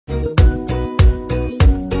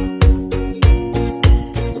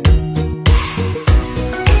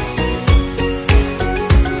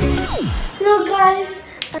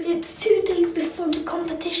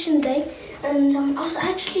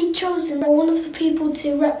of the people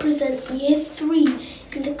to represent Year 3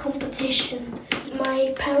 in the competition.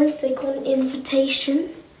 My parents, they got an invitation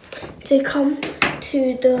to come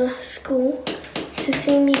to the school to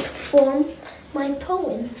see me perform my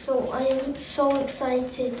poem. So I am so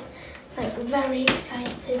excited, like very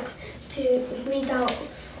excited to read out,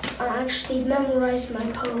 actually memorize my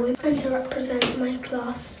poem and to represent my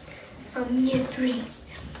class, Year 3.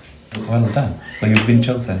 Well done. So you've been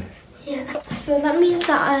chosen. Yeah. So that means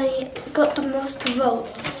that I got the most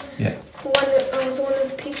votes. Yeah. I was one of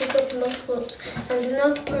the people who got the most votes, and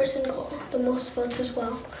another person got the most votes as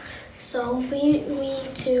well. So we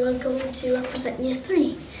two are going to represent Year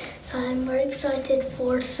 3. So I'm very excited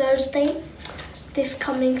for Thursday, this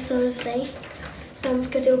coming Thursday,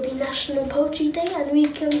 because it will be National Poetry Day, and we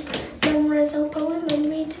can memorize our poem and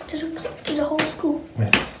read it to the whole school.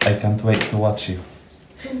 Yes, I can't wait to watch you.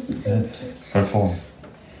 Yes, perform.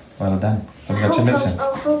 Well done. Congratulations.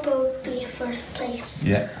 I hope I'll be first place.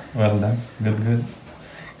 Yeah, well done. Good.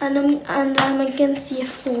 And I'm against Year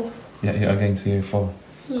 4. Yeah, you're against Year 4.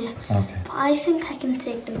 Yeah. Okay. But I think I can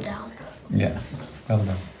take them down. Yeah, well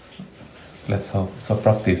done. Let's hope. So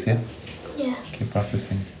practice, yeah? Yeah. Keep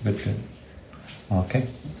practicing. Good. Okay.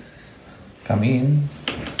 Come in.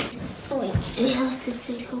 Oh wait, I have to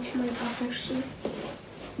take off my other shoe.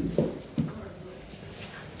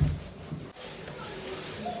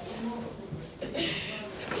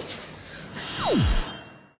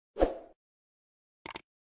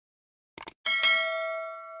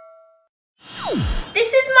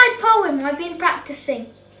 This is my poem I've been practicing.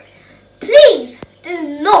 Please do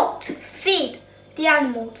not feed the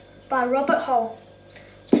animals, by Robert Hall.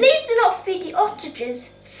 Please do not feed the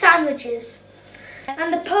ostriches sandwiches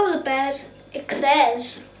and the polar bears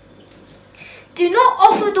eclairs. Do not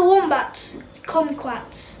offer the wombats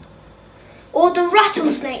kumquats or the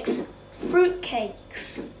rattlesnakes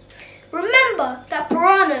fruitcakes. Remember that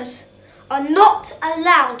piranhas are not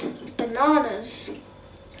allowed bananas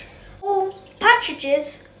or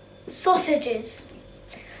partridges, sausages.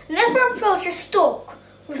 Never approach a stork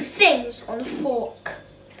with things on a fork,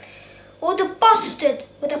 or the bustard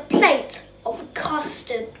with a plate of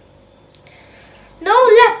custard. No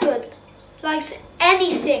leopard likes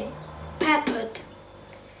anything peppered,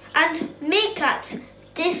 and meerkats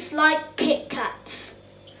dislike Kit Kats.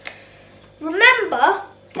 Remember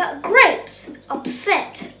that grapes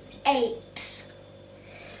upset apes,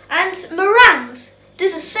 and meringues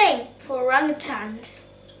do the same for orangutans.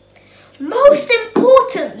 Most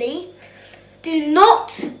importantly, do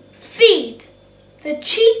not feed the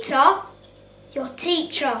cheetah your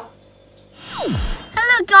teacher.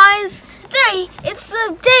 Hello guys, today it's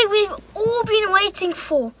the day we've all been waiting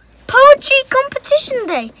for. Poetry Competition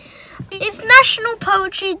Day. It's National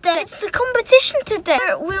Poetry Day. It's the competition today.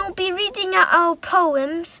 We'll be reading out our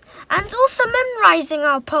poems and also memorizing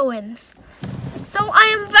our poems. So I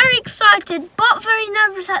am very excited but very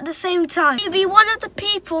nervous at the same time to be one of the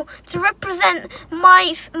people to represent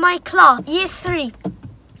my class, Year 3.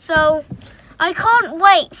 So I can't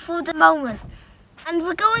wait for the moment. And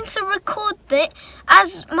we're going to record it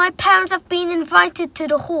as my parents have been invited to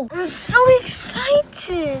the hall. I'm so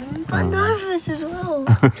excited but nervous as well.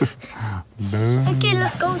 Okay,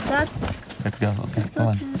 let's go, Dad. Let's go. Okay, let's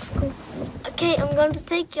go to the school. Okay, I'm going to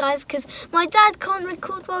take you guys because my dad can't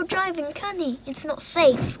record while driving, can he? It's not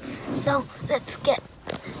safe. So let's get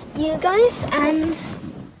you guys and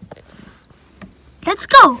let's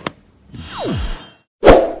go.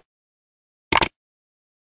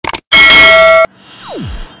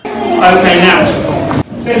 Okay, now,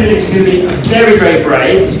 Bennett is going to be very, very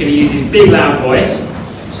brave. He's going to use his big, loud voice.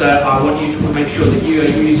 So I want you to make sure that you are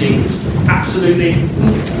using absolutely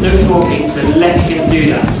no talking to let him do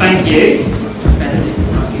that. Thank you. Bennett,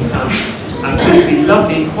 you come. And please be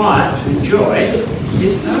lovely and quiet to enjoy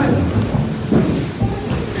his poem.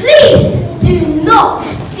 Please do not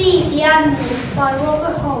feed the animals, by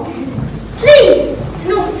Robert Hall. Please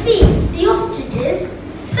do not feed the ostriches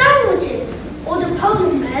sandwiches or the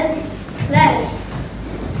polar bears eclairs.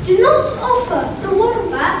 Do not offer the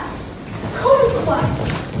wombats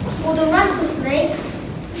kumquats or the rattlesnakes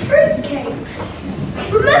fruitcakes.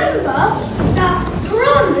 Remember that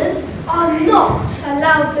piranhas are not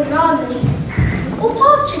allowed bananas or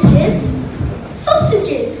partridges,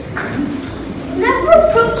 sausages. Never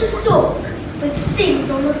approach a stork with things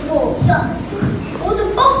on the fork, or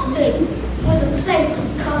the bustard with a plate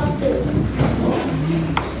of custard.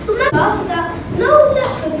 Remember that no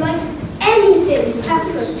leopard likes anything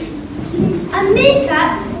peppered, and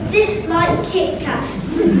meerkats dislike Kit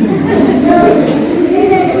Kats.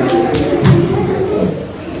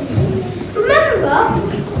 Remember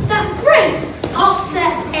that grapes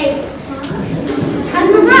upset apes,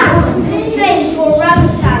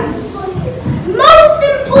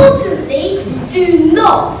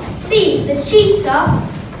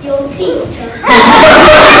 Alicia, your teacher.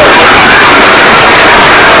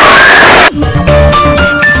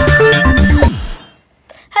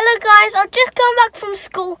 Hello guys, I've just come back from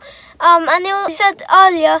school, and it said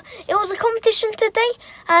earlier it was a competition today,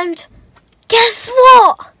 and guess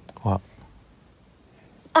what? What?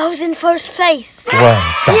 I was in first place. Well,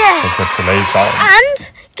 Yeah. congratulations.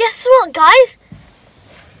 And guess what, guys?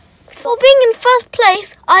 For being in first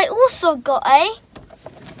place, I also got a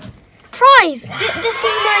prize. This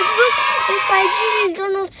is my book. It's by Julie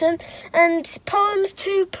Donaldson and Poems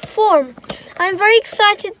to Perform. I'm very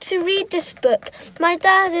excited to read this book. My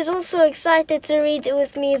dad is also excited to read it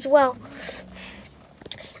with me as well.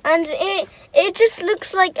 And it just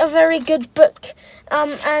looks like a very good book.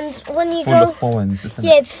 And when you Full go... of poems, isn't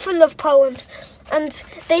Yeah, it? it's full of poems. And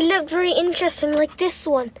they look very interesting, like this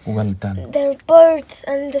one. Well done. They're birds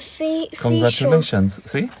and the seashore. Congratulations.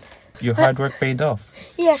 See? Your hard work paid off.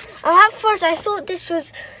 Yeah, at first I thought this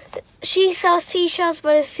was... She sells seashells,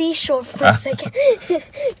 but a seashore for a second.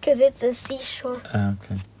 Because it's a seashore.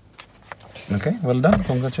 Okay. Okay, well done.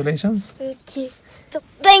 Congratulations. Thank you. So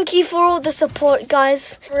thank you for all the support,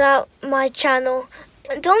 guys, throughout my channel.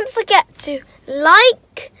 And don't forget to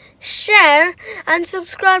like, share, and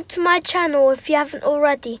subscribe to my channel if you haven't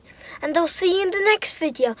already. And I'll see you in the next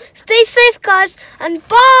video. Stay safe, guys, and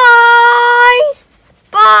bye!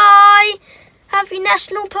 Bye! Happy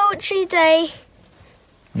National Poetry Day.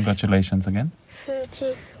 Congratulations again. Thank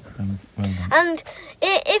you. Well done. And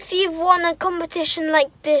if you've won a competition like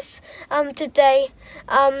this today,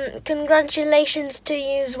 congratulations to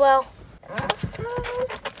you as well. I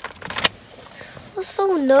was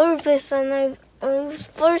so nervous, and I was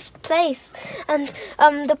first place. And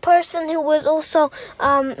the person who was also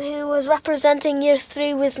who was representing year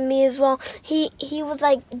 3 with me as well, he was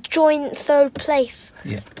like joint 3rd place.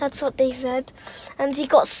 Yeah. That's what they said. And he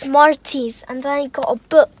got Smarties, and I got a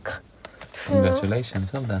book.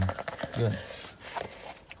 Congratulations. Well done. Good.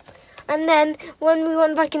 And then when we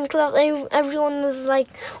went back in class, everyone was like,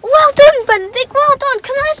 "Well done, Benedict, well done.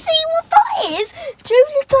 Can I see what that is?"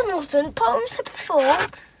 Julie Donaldson, Poems to Perform.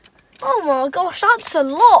 Oh my gosh, that's a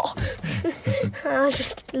lot. I'm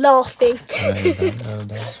just laughing. Well done. Well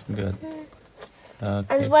done. Good.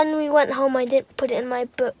 Okay. And when we went home, I didn't put it in my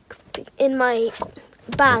book, in my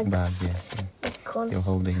bag. Bag, yeah. Because, You're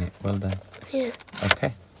holding it. Well done. yeah.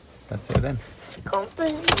 Okay. That's it then. I can't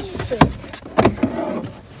believe it.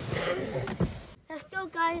 Let's go,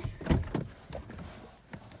 guys.